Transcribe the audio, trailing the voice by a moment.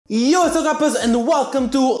Yo, what's up guys, and welcome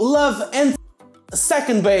to Love and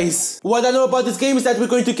Second Base. What I know about this game is that we're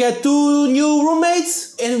going to get 2 new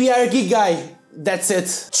roommates and we are a geek guy. That's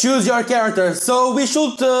it. Choose your character. So we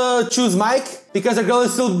should choose Mike because the girl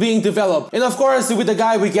is still being developed. And of course with the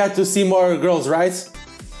guy we get to see more girls, right?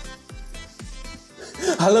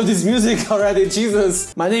 I love this music already,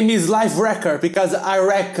 Jesus. My name is Life Wrecker because I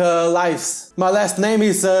wreck lives. My last name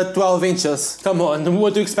is 12 inches. Come on,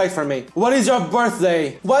 what do you expect from me? What is your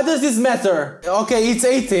birthday? Why does this matter? Okay, it's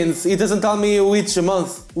 18th. It doesn't tell me which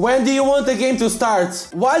month. When do you want the game to start?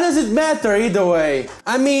 Why does it matter either way?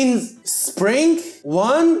 I mean, spring?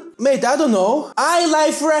 1? Mate, I don't know. I,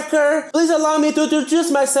 Life Wrecker, please allow me to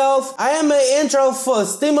introduce myself. I am an Angel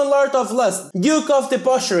Fuss, Demon Lord of Lust, Duke of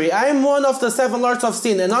Debauchery. I am one of the 7 Lords of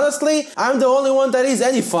Sin, and honestly, I'm the only one that is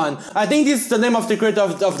any fun. I think this is the name of the creator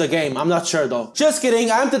of the game. I'm not sure though. Just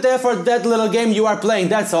kidding, I'm the dev for that little game you are playing,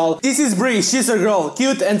 that's all. This is Bree, she's a girl,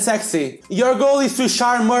 cute and sexy. Your goal is to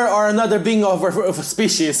charm her or another being of her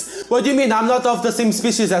species. What do you mean, I'm not of the same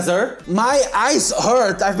species as her? My eyes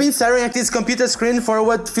hurt. I've been staring at this computer screen for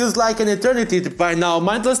what feels like an eternity by now,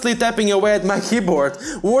 mindlessly tapping away at my keyboard.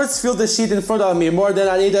 Words fill the sheet in front of me more than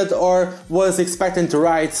I needed or was expecting to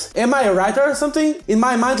write. Am I a writer or something? In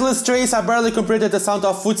my mindless trace, I barely comprehended the sound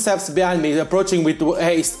of footsteps behind me, approaching with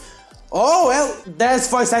haste. Oh well, there's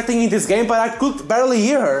voice acting in this game, but I could barely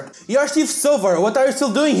hear her. You're Chief Silver, what are you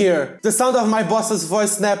still doing here? The sound of my boss's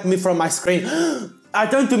voice snapped me from my screen. I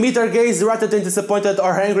turned to meet her gaze. Rather than disappointed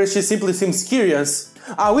or angry, she simply seems curious.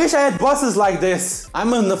 I wish I had bosses like this.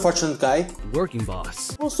 I'm an unfortunate guy. Working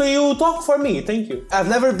boss. Oh, so you talk for me, thank you. I've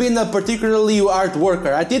never been a particularly hard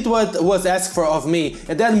worker. I did what was asked for of me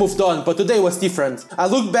and then moved on, but today was different. I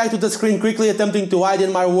looked back to the screen quickly, attempting to hide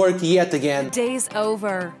in my work yet again. Day's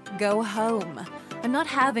over. Go home. I'm not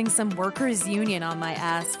having some workers' union on my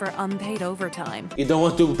ass for unpaid overtime. You don't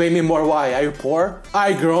want to pay me more, why? Are you poor?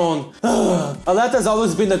 I groan. Aleta's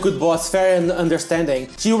always been a good boss, fair and understanding.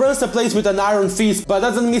 She runs the place with an iron fist, but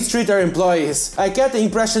doesn't mistreat her employees. I get the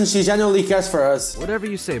impression she genuinely cares for us. Whatever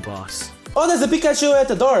you say, boss. Oh, there's a Pikachu at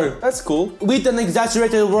the door. That's cool. With an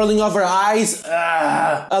exaggerated rolling of her eyes,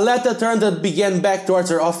 Aleta turned and began back towards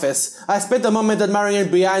her office. I spent a moment admiring her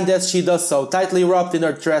behind as she does so, tightly wrapped in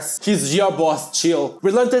her dress. She's your boss, chill.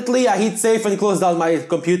 Reluctantly, I hit save and closed down my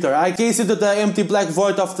computer. I gazed into the empty black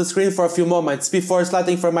void of the screen for a few moments before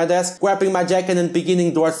sliding from my desk, grabbing my jacket and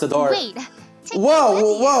beginning towards the door. Wait.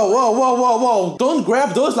 Whoa, don't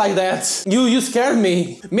grab those like that. You scared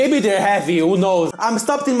me. Maybe they're heavy, who knows. I'm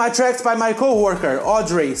stopped in my tracks by my co-worker,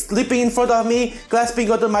 Audrey, sleeping in front of me, clasping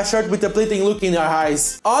onto my shirt with a pleading look in her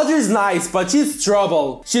eyes. Audrey's nice, but she's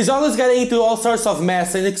trouble. She's always getting into all sorts of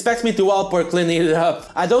mess and expects me to help her clean it up.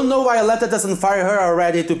 I don't know why Aleta doesn't fire her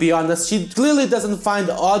already, to be honest. She clearly doesn't find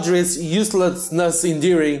Audrey's uselessness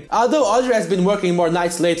endearing. Although Audrey has been working more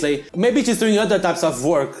nights lately, maybe she's doing other types of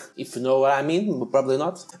work, if you know what I mean. Probably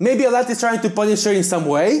not. Maybe Aleta is trying to punish her in some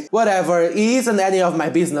way. Whatever, it isn't any of my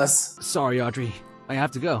business. Sorry, Audrey. I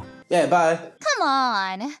have to go. Yeah, bye. Come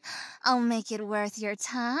on. I'll make it worth your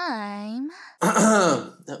time.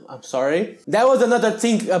 I'm sorry. That was another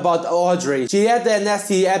thing about Audrey. She had a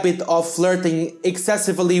nasty habit of flirting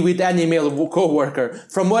excessively with any male co-worker.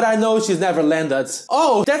 From what I know, she's never landed.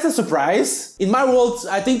 Oh, that's a surprise. In my world,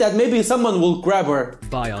 I think that maybe someone will grab her.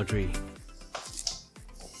 Bye, Audrey.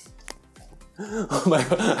 Oh my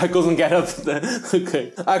god, I couldn't get up.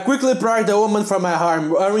 Okay. I quickly pried the woman from my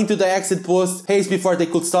arm, hurrying to the exit post haste before they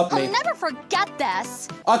could stop me. I'll never forget this.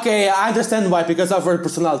 Okay, I understand why, because of her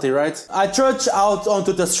personality, right? I trudged out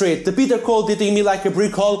onto the street, the bitter cold hitting me like a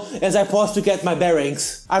brick wall as I paused to get my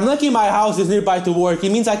bearings. I'm lucky my house is nearby to work.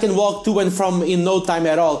 It means I can walk to and from in no time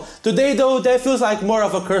at all. Today though, that feels like more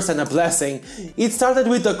of a curse than a blessing. It started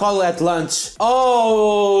with a call at lunch.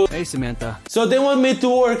 Oh! Hey, Samantha. So they want me to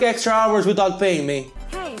work extra hours without paying me.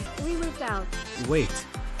 Hey, we moved out. Wait.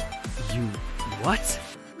 You... what?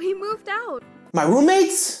 We moved out. My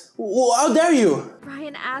roommates? How dare you?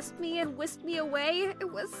 Ryan asked me and whisked me away.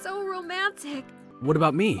 It was so romantic. What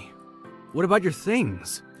about me? What about your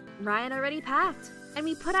things? Ryan already packed. And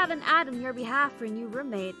we put out an ad on your behalf for a new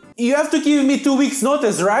roommate. You have to give me 2 weeks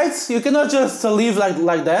notice, right? You cannot just leave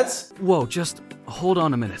like that. Whoa, just hold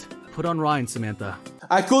on a minute. Put on Ryan, Samantha.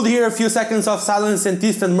 I could hear a few seconds of silence and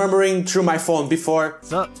distant murmuring through my phone before.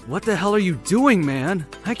 So, what the hell are you doing, man?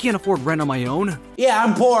 I can't afford rent on my own. Yeah,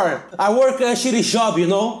 I'm poor. I work a shitty job, you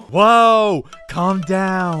know? Whoa! Calm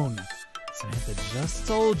down. Samantha just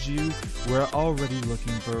told you we're already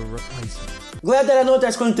looking for a replacement. Glad that I know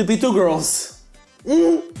there's going to be 2 girls.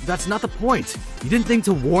 That's not the point. You didn't think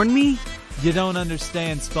to warn me? You don't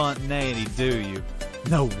understand spontaneity, do you?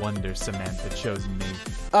 No wonder Samantha chose me.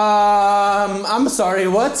 I'm sorry,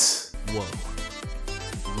 what? Whoa.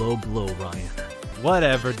 Low blow, Ryan.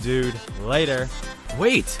 Whatever, dude. Later.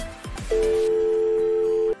 Wait!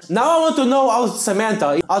 Now I want to know how's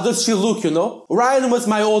Samantha. How does she look, you know? Ryan was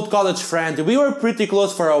my old college friend. We were pretty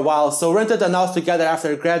close for a while, so rented an house together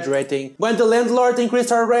after graduating. When the landlord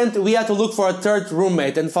increased our rent, we had to look for a third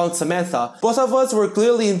roommate and found Samantha. Both of us were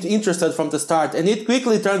clearly interested from the start, and it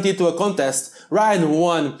quickly turned into a contest. Ryan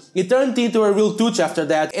won. It turned into a real touch after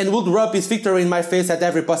that, and would rub his victory in my face at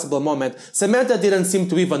every possible moment. Samantha didn't seem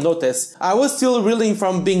to even notice. I was still reeling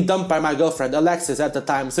from being dumped by my girlfriend, Alexis, at the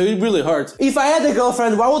time, so it really hurt. If I had a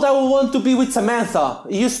girlfriend, why would I want to be with Samantha?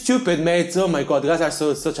 You stupid, mate. Oh my god, guys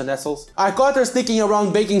are such an assholes. I caught her sneaking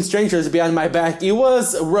around baking strangers behind my back. It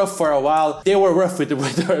was rough for a while. They were rough with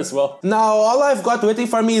her as well. Now, all I've got waiting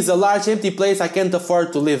for me is a large empty place I can't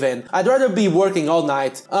afford to live in. I'd rather be working all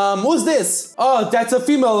night. Who's this? Oh, that's a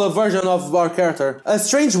female version of our character. A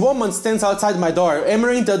strange woman stands outside my door,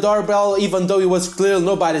 hammering the doorbell even though it was clear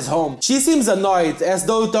nobody's home. She seems annoyed, as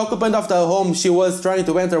though the occupant of the home she was trying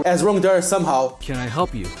to enter has wronged her somehow. Can I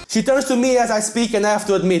help you? She turns to me as I speak, and I have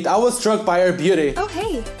to admit, I was struck by her beauty. Oh,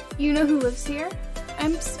 hey. You know who lives here?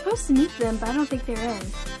 I'm supposed to meet them, but I don't think they're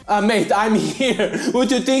in. Mate, I'm here. Who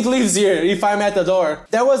do you think lives here if I'm at the door?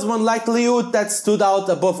 There was one likelihood that stood out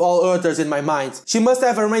above all others in my mind. She must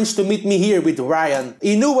have arranged to meet me here with Ryan.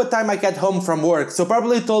 He knew what time I get home from work, so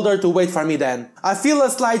probably told her to wait for me then. I feel a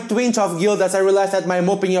slight twinge of guilt as I realize that my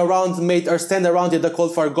moping around made her stand around in the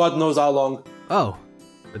cold for God knows how long. Oh,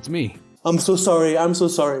 it's me. I'm so sorry, I'm so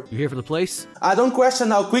sorry. You here for the place? I don't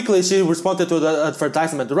question how quickly she responded to the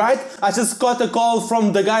advertisement, right? I just got a call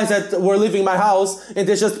from the guys that were leaving my house and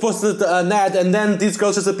they just posted an ad and then this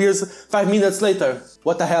girl just appears 5 minutes later.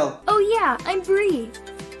 What the hell? Oh yeah, I'm Bree.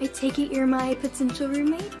 I take it you're my potential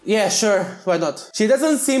roommate? Yeah, sure, why not? She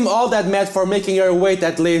doesn't seem all that mad for making her wait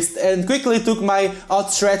at least and quickly took my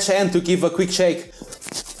outstretched hand to give a quick shake.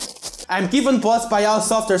 I'm given pause by how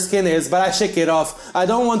soft her skin is, but I shake it off. I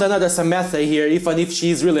don't want another Samantha here, even if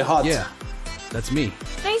she's really hot. Yeah, that's me.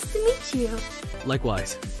 Nice to meet you.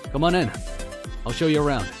 Likewise. Come on in. I'll show you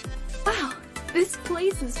around. Wow, this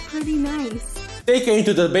place is pretty nice. Take her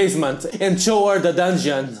into the basement and show her the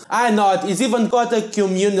dungeon. I nod, it's even got a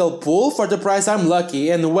communal pool for the price. I'm lucky,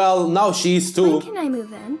 and well, now she is too. When can I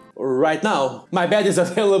move in? Right now. My bed is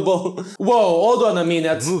available. Whoa, hold on a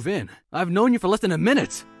minute. Move in? I've known you for less than a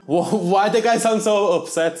minute. Why the guy sound so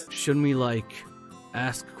upset? Shouldn't we,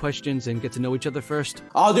 ask questions and get to know each other first?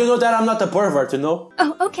 How do you know that I'm not a pervert, you know?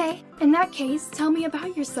 Oh, okay. In that case, tell me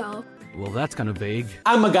about yourself. Well, that's kind of vague.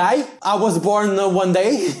 I'm a guy. I was born one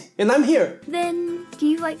day, and I'm here. Then, do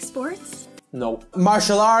you like sports? No.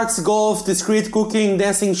 Martial arts, golf, discreet cooking,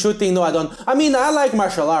 dancing, shooting, no I don't. I mean, I like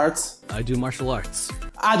martial arts. I do martial arts.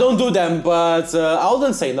 I don't do them, but I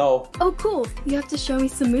wouldn't say no. Oh, cool. You have to show me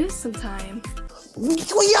some moves sometime.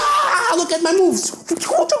 Yeah, look at my moves.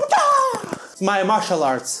 My martial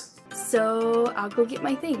arts. So, I'll go get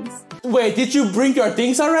my things. Wait, did you bring your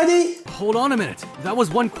things already? Hold on a minute. That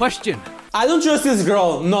was one question. I don't trust this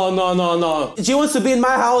girl. No. She wants to be in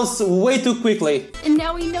my house way too quickly. And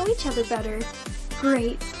now we know each other better.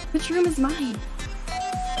 Great. Which room is mine?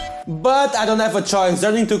 But I don't have a choice,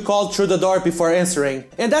 learning to call through the door before answering.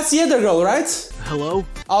 And that's the other girl, right? Hello?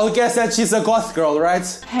 I'll guess that she's a goth girl, right?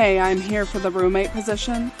 Hey, I'm here for the roommate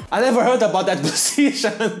position. I never heard about that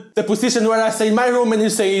position. The position where I say in my room and you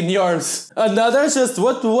say in yours. Another? Just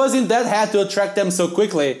what was in that hat to attract them so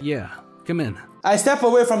quickly? Yeah, come in. I step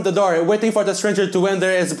away from the door, waiting for the stranger to enter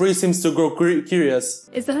as Bree seems to grow curious.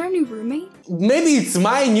 Is that our new roommate? Maybe it's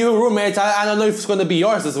my new roommate, I don't know if it's gonna be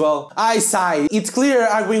yours as well. I sigh. It's clear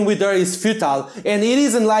arguing with her is futile, and it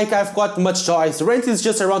isn't like I've got much choice. Rent is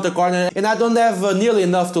just around the corner, and I don't have nearly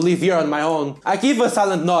enough to live here on my own. I give a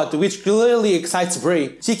silent nod, which clearly excites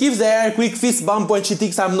Bree. She gives the air a quick fist bump when she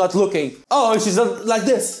thinks I'm not looking. Oh, she's like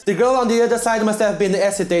this. The girl on the other side must have been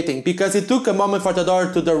hesitating, because it took a moment for the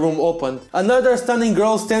door to the room open. Another stunning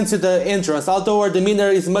girl stands at the entrance, although her demeanor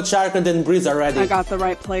is much darker than Bree's already. I got the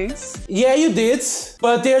right place? Yeah, you did,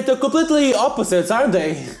 but they're the completely opposites, aren't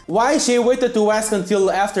they? Why she waited to ask until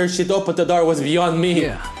after she'd opened the door was beyond me.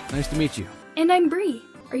 Yeah, nice to meet you. And I'm Bree.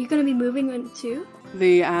 Are you gonna be moving in too?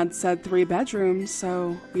 The ad said 3 bedrooms,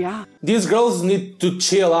 so yeah. These girls need to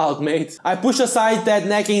chill out, mate. I push aside that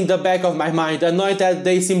nagging in the back of my mind, annoyed that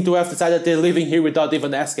they seem to have decided they're living here without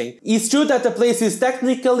even asking. It's true that the place is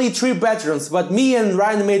technically 3 bedrooms, but me and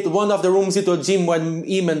Ryan made one of the rooms into a gym when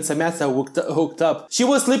him and Samantha hooked up. She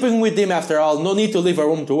was sleeping with him after all, no need to leave a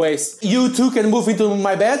room to waste. You two can move into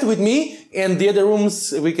my bed with me, and the other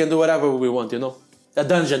rooms we can do whatever we want, you know? A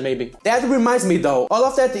dungeon, maybe. That reminds me though, all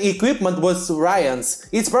of that equipment was Ryan's.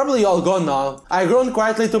 It's probably all gone now. I groaned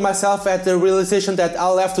quietly to myself at the realization that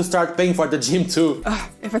I'll have to start paying for the gym too.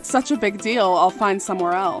 If it's such a big deal, I'll find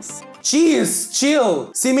somewhere else. Jeez,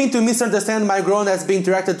 chill! Seeming to misunderstand my groan as being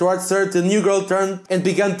directed towards her, the new girl turned and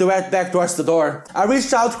began to head back towards the door. I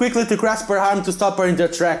reached out quickly to grasp her arm to stop her in her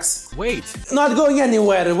tracks. Wait. Not going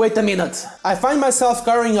anywhere, wait a minute. I find myself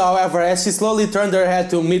cowering, however, as she slowly turned her head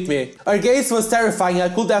to meet me. Her gaze was terrifying. I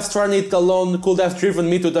could have sworn it alone could have driven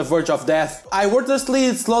me to the verge of death. I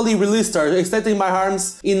wordlessly slowly released her, extending my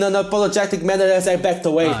arms in an apologetic manner as I backed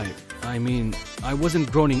away. I mean, I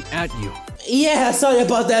wasn't groaning at you. Yeah, sorry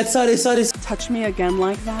about that, sorry. Touch me again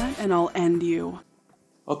like that and I'll end you.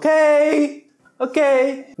 Okay.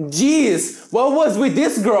 Jeez, what was with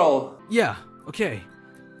this girl? Yeah, okay.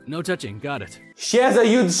 No touching, got it. She has a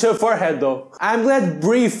huge forehead though. I'm glad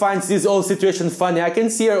Bree finds this whole situation funny. I can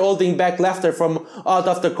see her holding back laughter from out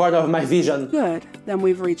of the corner of my vision. Good, then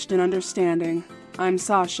we've reached an understanding. I'm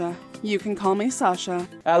Sasha. You can call me Sasha.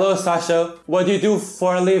 Hello Sasha, what do you do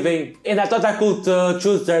for a living? And I thought I could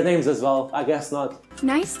choose their names as well, I guess not.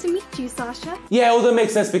 Nice to meet you, Sasha. Yeah, it wouldn't make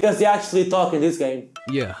sense because they actually talk in this game.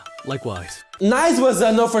 Yeah, likewise. Nice was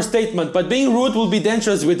an overstatement, but being rude would be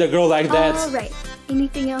dangerous with a girl like that. Alright,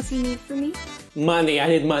 anything else you need from me? Money, I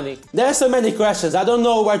need money. There are so many questions, I don't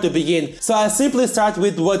know where to begin, so I'll simply start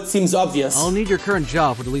with what seems obvious. I'll need your current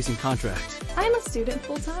job for the leasing contract. I'm a student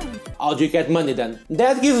full-time. How do you get money then?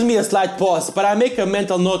 That gives me a slight pause, but I make a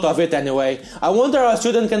mental note of it anyway. I wonder how a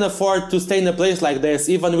student can afford to stay in a place like this,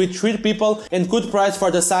 even with 3 people and good price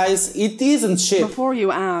for the size. It isn't cheap. Before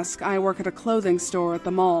you ask, I work at a clothing store at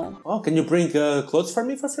the mall. Oh, can you bring clothes for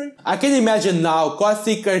me for free? I can imagine now,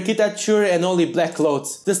 Gothic architecture and only black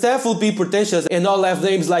clothes. The staff will be pretentious and all have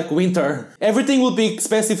names like Winter. Everything will be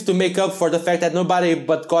expensive to make up for the fact that nobody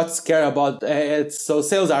but Goths care about it, so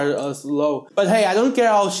sales are low. But hey, I don't care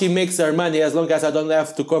how she makes her money as long as I don't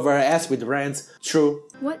have to cover her ass with rent. True.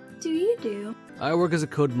 What do you do? I work as a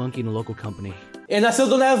code monkey in a local company. And I still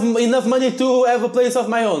don't have enough money to have a place of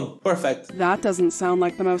my own. Perfect. That doesn't sound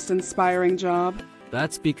like the most inspiring job.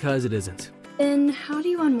 That's because it isn't. Then how do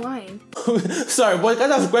you unwind? Sorry, what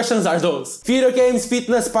kind of questions are those? Video games,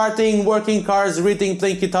 fitness, partying, working cars, reading,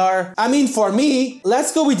 playing guitar. I mean, for me,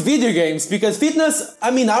 let's go with video games, because fitness,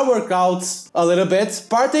 I mean, I work out a little bit.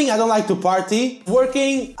 Partying, I don't like to party.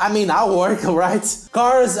 Working, I mean, I work, right?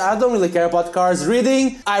 Cars, I don't really care about cars.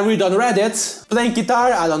 Reading, I read on Reddit. Playing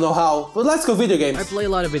guitar, I don't know how. But let's go video games. I play a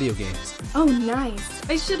lot of video games. Oh, nice.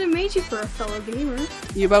 I should have made you for a fellow gamer.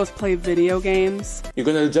 You both play video games? You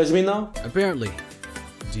gonna judge me now? Apparently.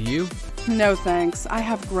 Do you? No thanks, I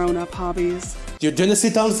have grown-up hobbies. You gonna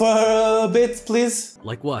sit down for a bit, please?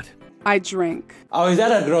 Like what? I drink. Oh, is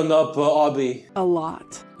that a grown-up hobby? A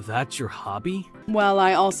lot. That's your hobby? Well,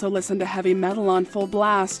 I also listen to heavy metal on full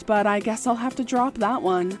blast, but I guess I'll have to drop that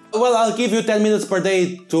one. Well, I'll give you 10 minutes per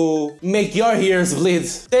day to make your ears bleed.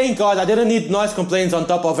 Thank God I didn't need noise complaints on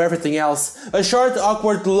top of everything else. A short,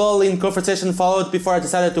 awkward lull in conversation followed before I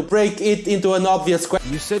decided to break it into an obvious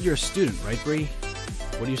question. You said you're a student, right, Bree?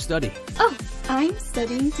 What do you study? Oh, I'm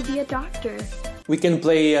studying to be a doctor. We can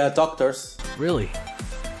play doctors. Really?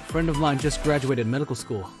 A friend of mine just graduated medical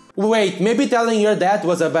school. Wait, maybe telling your dad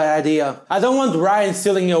was a bad idea. I don't want Ryan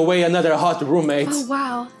stealing away another hot roommate. Oh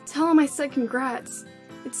wow, tell him I said congrats.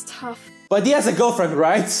 It's tough. But he has a girlfriend,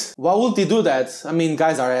 right? Why would he do that? I mean,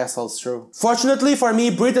 guys are assholes, true. Fortunately for me,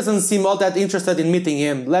 Bree doesn't seem all that interested in meeting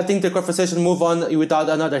him, letting the conversation move on without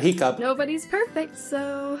another hiccup. Nobody's perfect,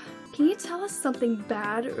 so can you tell us something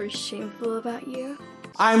bad or shameful about you?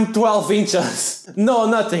 I'm 12 inches. No,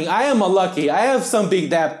 nothing. I am unlucky. I have some big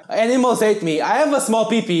debt. Animals hate me. I have a small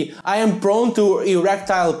pee-pee. I am prone to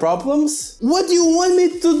erectile problems. What do you want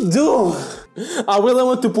me to do? I really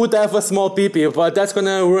want to put I have a small pee-pee, but that's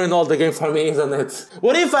gonna ruin all the game for me, isn't it?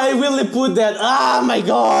 What if I really put that? Ah, my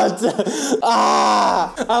God.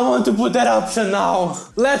 I want to put that option now.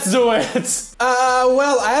 Let's do it.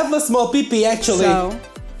 Well, I have a small pee-pee actually. So,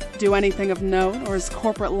 do anything of note, or is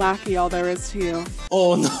corporate lackey all there is to you?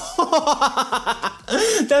 Oh no,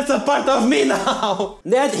 that's a part of me now.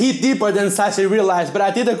 That hit deeper than Sasha realized, but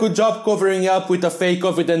I did a good job covering up with a fake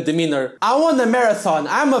confident demeanor. I won a marathon,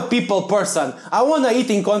 I'm a people person. I won a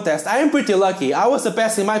eating contest, I am pretty lucky. I was a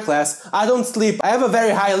pass in my class, I don't sleep, I have a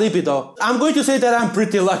very high libido. I'm going to say that I'm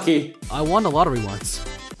pretty lucky. I won the lottery once.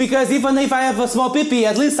 Because even if I have a small pee-pee,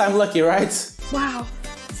 at least I'm lucky, right? Wow.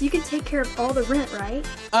 So you can take care of all the rent, right?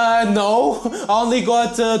 No. I only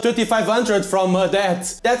got 2,500 from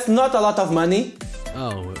that. That's not a lot of money.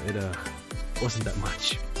 Oh, it wasn't that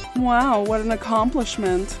much. Wow, what an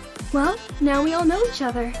accomplishment. Well, now we all know each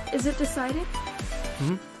other. Is it decided?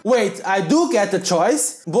 Wait, I do get the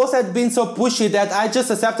choice? Both had been so pushy that I just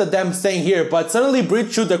accepted them staying here, but suddenly Bree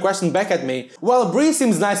threw the question back at me. Well, Bree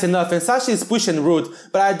seems nice enough and Sasha is pushy and rude,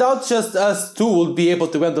 but I doubt just us two would be able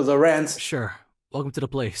to handle the rent. Sure. Welcome to the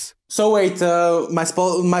place. So wait, my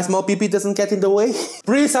small pee-pee doesn't get in the way?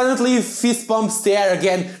 Bree silently fist pumps the air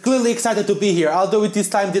again, clearly excited to be here, although it this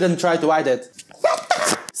time didn't try to hide it.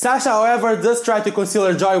 Sasha, however, does try to conceal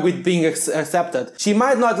her joy with being accepted. She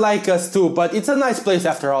might not like us too, but it's a nice place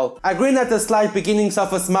after all. I grin at the slight beginnings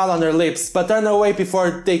of a smile on her lips, but turn away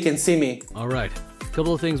before they can see me. Alright, a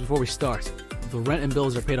couple of things before we start. The rent and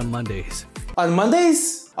bills are paid on Mondays. On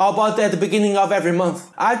Mondays? How about at the beginning of every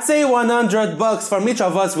month? I'd say $100 from each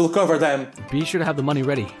of us will cover them. Be sure to have the money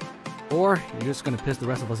ready. Or you're just gonna piss the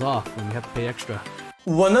rest of us off when we have to pay extra.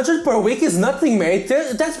 100 per week is nothing, mate.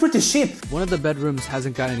 That's pretty cheap. One of the bedrooms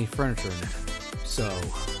hasn't got any furniture in it. So...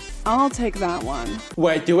 I'll take that one.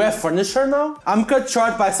 Wait, do you have furniture now? I'm cut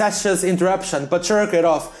short by Sasha's interruption, but shrug it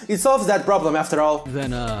off. It solves that problem after all.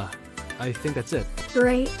 Then, I think that's it.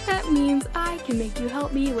 Great, that means I can make you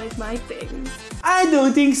help me with my things. I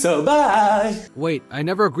don't think so, bye! Wait, I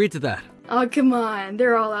never agreed to that. Oh, come on,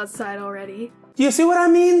 they're all outside already. Do you see what I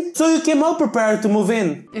mean? So you came out prepared to move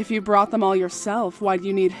in. If you brought them all yourself, why do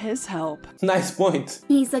you need his help? Nice point.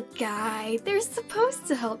 He's a guy. They're supposed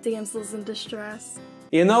to help damsels in distress.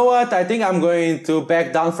 You know what? I think I'm going to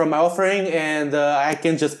back down from my offering and I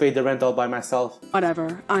can just pay the rent all by myself.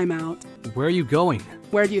 Whatever, I'm out. Where are you going?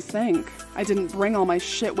 Where do you think? I didn't bring all my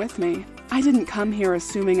shit with me. I didn't come here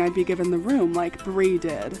assuming I'd be given the room like Bree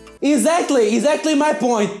did. Exactly my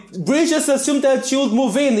point. Bree just assumed that she would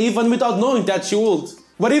move in even without knowing that she would.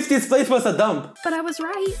 What if this place was a dump? But I was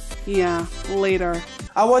right. Yeah, later.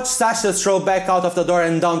 I watched Sasha stroll back out of the door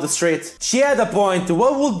and down the street. She had a point.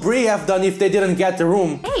 What would Bree have done if they didn't get the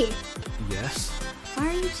room? Hey, Yes? why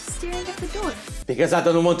are you just staring at the door? Because I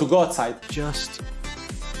don't want to go outside. Just...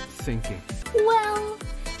 thinking. Well,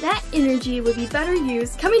 that energy would be better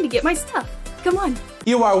used coming to get my stuff. Come on.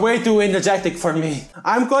 You are way too energetic for me.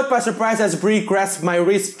 I'm caught by surprise as Bree grasps my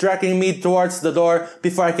wrist, dragging me towards the door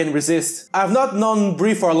before I can resist. I've not known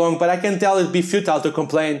Bree for long, but I can tell it'd be futile to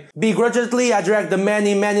complain. Begrudgingly, I drag the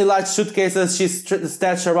many large suitcases she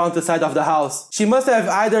stashed around the side of the house. She must have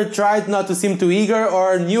either tried not to seem too eager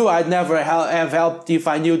or knew I'd never have helped if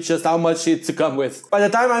I knew just how much she'd to come with. By the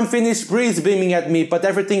time I'm finished, Bree is beaming at me, but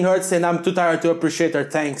everything hurts and I'm too tired to appreciate her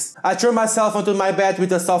thanks. I throw myself onto my bed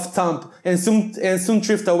with a soft thump and soon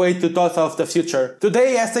drift away to thoughts of the future.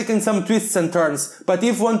 Today has taken some twists and turns, but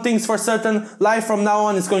if one thing's for certain, life from now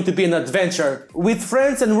on is going to be an adventure. With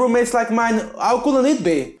friends and roommates like mine, how couldn't it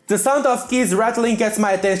be? The sound of keys rattling gets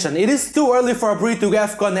my attention. It is too early for Bree to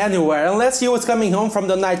have gone anywhere, unless she was coming home from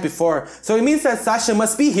the night before. So it means that Sasha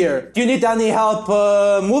must be here. Do you need any help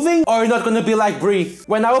moving? Or you're not gonna be like Bree?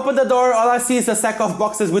 When I open the door, all I see is a stack of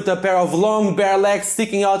boxes with a pair of long, bare legs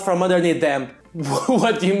sticking out from underneath them.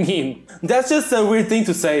 What do you mean? That's just a weird thing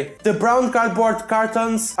to say. The brown cardboard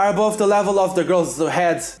cartons are above the level of the girl's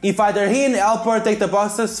heads. If either he and help her take the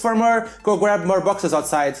boxes from her, go grab more boxes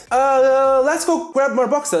outside. Let's go grab more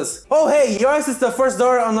boxes. Oh hey, yours is the first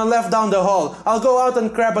door on the left down the hall. I'll go out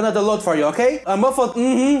and grab another load for you, okay? A muffled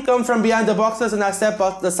comes from behind the boxes and I step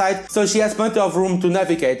out the side so she has plenty of room to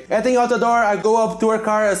navigate. Heading out the door, I go up to her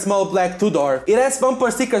car, a small black two-door. It has bumper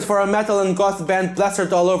stickers for a metal and goth band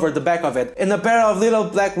plastered all over the back of it. And a pair of little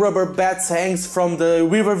black rubber bats hangs from the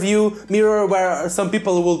rear view mirror where some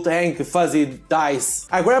people would hang fuzzy dice.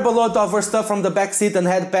 I grab a load of her stuff from the back seat and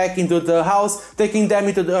head back into the house, taking them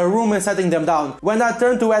into the room and setting them down. When I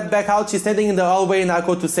turn to head back out, she's standing in the hallway and I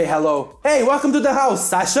go to say hello. Hey, welcome to the house,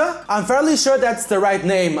 Sasha? I'm fairly sure that's the right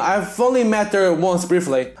name. I've only met her once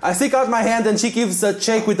briefly. I stick out my hand and she gives a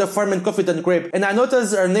shake with a firm and confident grip, and I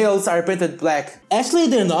notice her nails are painted black. Actually,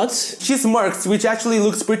 they're not. She smirks, which actually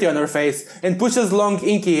looks pretty on her face, and pushes long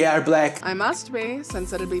inky hair black. I must be,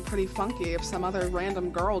 since it'd be pretty funky if some other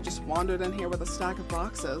random girl just wandered in here with a stack of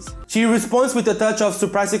boxes. She responds with a touch of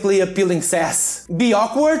surprisingly appealing sass. Be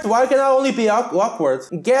awkward? Why can I only be awkward?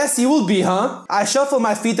 Guess you will be, huh? I shuffle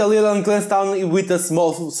my feet a little and glance down with a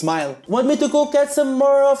small smile. Want me to go get some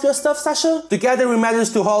more of your stuff, Sasha? Together we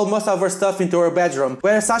manage to haul most of her stuff into her bedroom,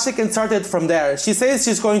 where Sasha can start it from there. She says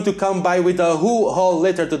she's going to come by with a haul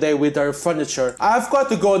later today with her furniture. I've got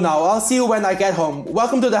to go now. I'll see you when I get home.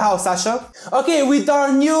 Welcome to the house, Sasha. Okay, with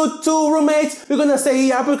our new two roommates, we're gonna stay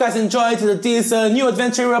here. I hope you guys enjoyed this new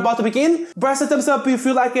adventure we're about to begin. Press a thumbs up if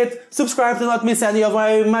you like it. Subscribe to not miss any of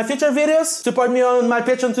my future videos. Support me on my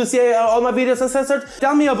Patreon to see all my videos uncensored.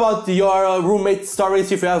 Tell me about your roommate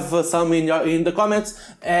stories if you have some in the comments.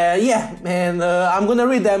 Yeah, and I'm gonna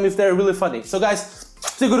read them if they're really funny. So guys,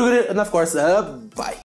 stay good and of course, bye.